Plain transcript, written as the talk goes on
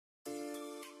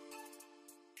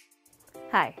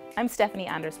Hi, I'm Stephanie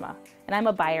Andersma, and I'm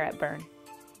a buyer at Byrne.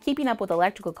 Keeping up with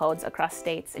electrical codes across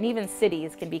states and even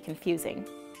cities can be confusing.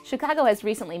 Chicago has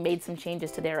recently made some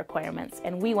changes to their requirements,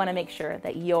 and we want to make sure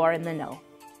that you're in the know.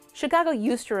 Chicago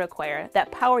used to require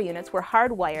that power units were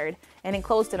hardwired and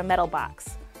enclosed in a metal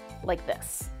box, like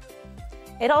this.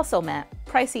 It also meant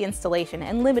pricey installation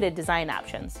and limited design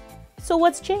options. So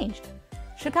what's changed?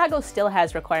 Chicago still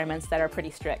has requirements that are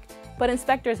pretty strict, but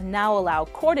inspectors now allow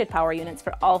corded power units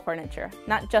for all furniture,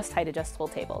 not just height adjustable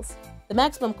tables. The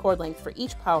maximum cord length for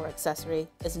each power accessory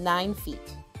is 9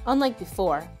 feet. Unlike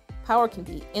before, power can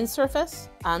be in-surface,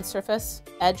 on-surface,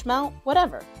 edge mount,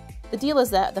 whatever. The deal is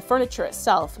that the furniture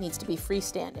itself needs to be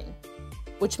freestanding,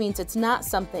 which means it's not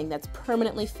something that's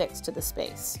permanently fixed to the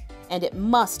space, and it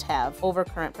must have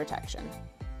overcurrent protection.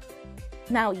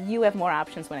 Now you have more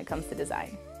options when it comes to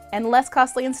design, and less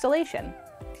costly installation.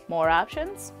 More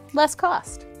options, less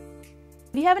cost.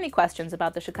 If you have any questions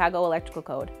about the Chicago Electrical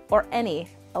Code or any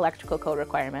electrical code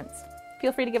requirements,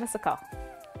 feel free to give us a call.